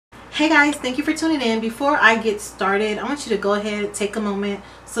Hey guys, thank you for tuning in. Before I get started, I want you to go ahead, take a moment,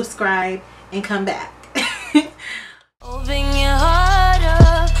 subscribe, and come back. Open your heart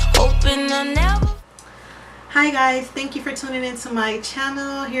up, open a never. Hi guys, thank you for tuning into my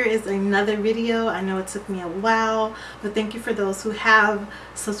channel. Here is another video. I know it took me a while, but thank you for those who have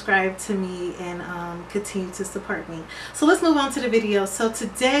subscribed to me and continue to support me. So let's move on to the video. So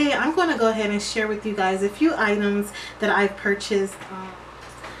today I'm going to go ahead and share with you guys a few items that I've purchased.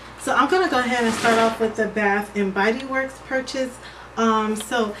 So I'm going to go ahead and start off with the Bath&Body Works purchase.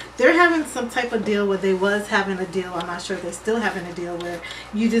 So they're having some type of deal where they was having a deal. I'm not sure if they're still having a deal where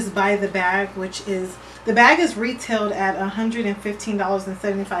you just buy the bag, which is, the bag is retailed at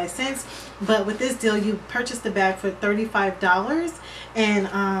 $115.75, but with this deal you purchase the bag for $35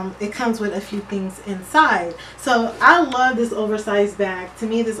 and it comes with a few things inside. So I love this oversized bag. To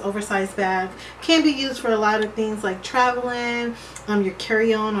me, this oversized bag can be used for a lot of things like traveling, your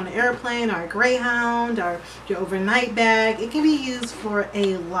carry-on on an airplane or a Greyhound, or your overnight bag. It can be used for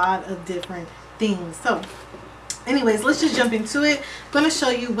a lot of different things. So anyways, let's just jump into it. I'm going to show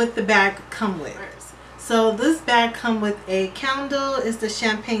you what the bag comes with. So this bag comes with a candle. It's the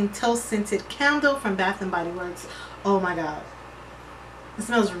Champagne Toast Scented Candle from Bath&Body Works. Oh my god. It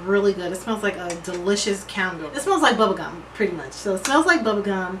smells really good. It smells like a delicious candle. It smells like bubblegum, pretty much. So it smells like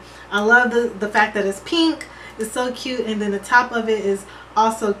bubblegum. I love the fact that it's pink. It's so cute. And then the top of it is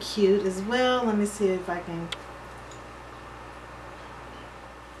also cute as well. Let me see if I can.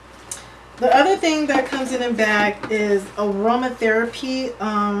 The other thing that comes in the bag is aromatherapy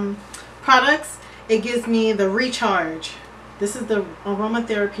products. It gives me the Recharge. This is the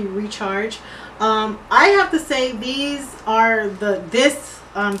Aromatherapy Recharge. I have to say these are the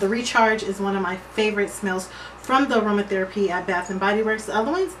Recharge is one of my favorite smells from the aromatherapy at Bath&Body Works. The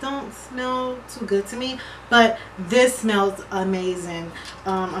other ones don't smell too good to me, but this smells amazing.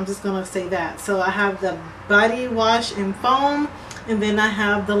 I'm just gonna say that. So I have the body wash and foam, and then I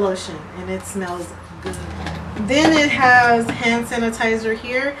have the lotion, and it smells good. Then it has hand sanitizer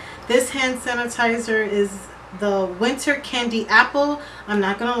here. This hand sanitizer is the Winter Candy Apple. I'm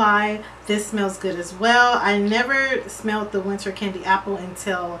not gonna lie, this smells good as well. I never smelled the Winter Candy Apple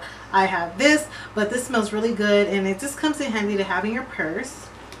until I have this, but this smells really good, and it just comes in handy to have in your purse.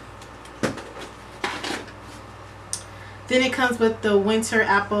 Then it comes with the Winter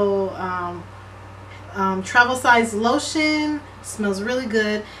Apple travel size lotion. Smells really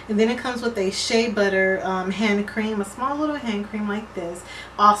good. And then it comes with a shea butter hand cream, a small little hand cream like this.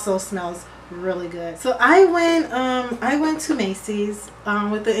 Also smells really good. So I went to Macy's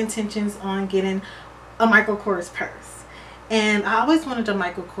with the intentions on getting a Michael Kors purse, and I always wanted a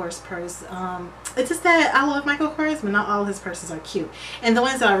Michael Kors purse. It's just that I love Michael Kors, but not all his purses are cute, and the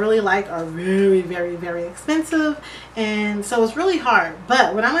ones that I really like are very, very, very expensive, and so it's really hard.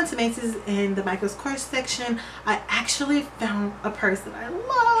 But when I went to Macy's in the Michael Kors section, I actually found a purse that I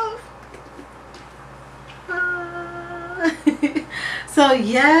love. So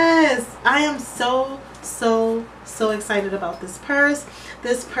yes, I am so excited about this purse.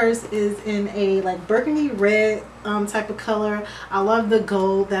 This purse is in a like burgundy red type of color. I love the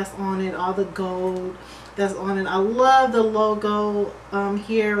gold that's on it, all the gold that's on it. I love the logo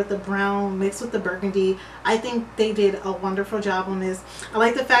here with the brown mixed with the burgundy. I think they did a wonderful job on this. I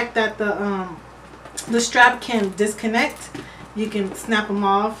like the fact that the strap can disconnect. You can snap them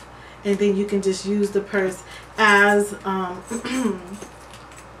off, and then you can just use the purse as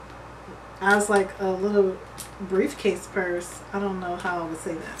as like a little briefcase purse. I don't know how I would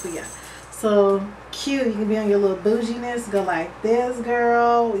say that, but yeah, so cute. You can be on your little bouginess, go like this,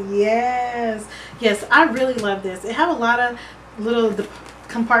 girl. Yes, I really love this. It have a lot of little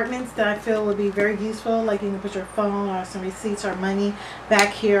compartments that I feel would be very useful, like you can put your phone or some receipts or money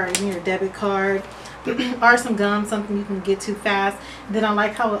back here, or even your debit card or some gum, something you can get too fast. Then I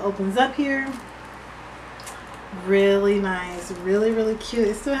like how it opens up here. Really nice, really cute.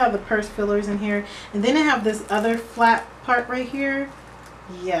 It still have the purse fillers in here, and then it have this other flat part right here.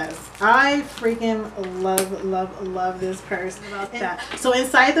 Yes, I freaking love this purse. About that. So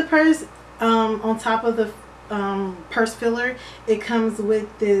inside the purse, on top of the purse filler, it comes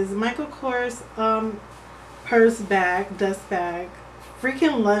with this Michael Kors purse bag, dust bag.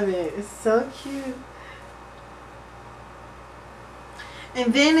 Freaking love it. It's so cute.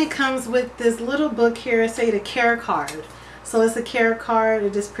 And then it comes with this little book here, say the care card. So it's a care card.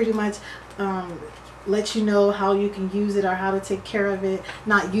 It just pretty much lets you know how you can use it or how to take care of it.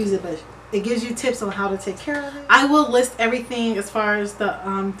 Not use it, but it gives you tips on how to take care of it. I will list everything as far as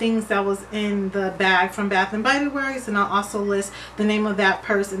the things that was in the bag from Bath and Body Works, and I'll also list the name of that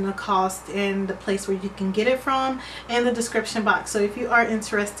purse and the cost and the place where you can get it from in the description box. So if you are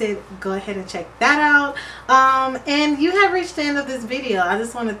interested, go ahead and check that out. And you have reached the end of this video. I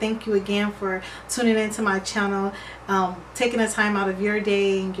just want to thank you again for tuning into my channel, taking the time out of your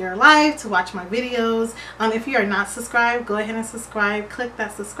day and your life to watch my videos. If you are not subscribed, go ahead and subscribe. Click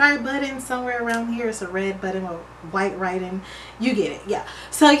that subscribe button somewhere around here. It's a red button with white writing. You get it. Yeah.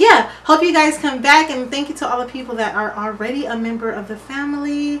 So yeah, hope you guys come back, and thank you to all the people that are already a member of the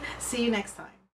family. See you next time.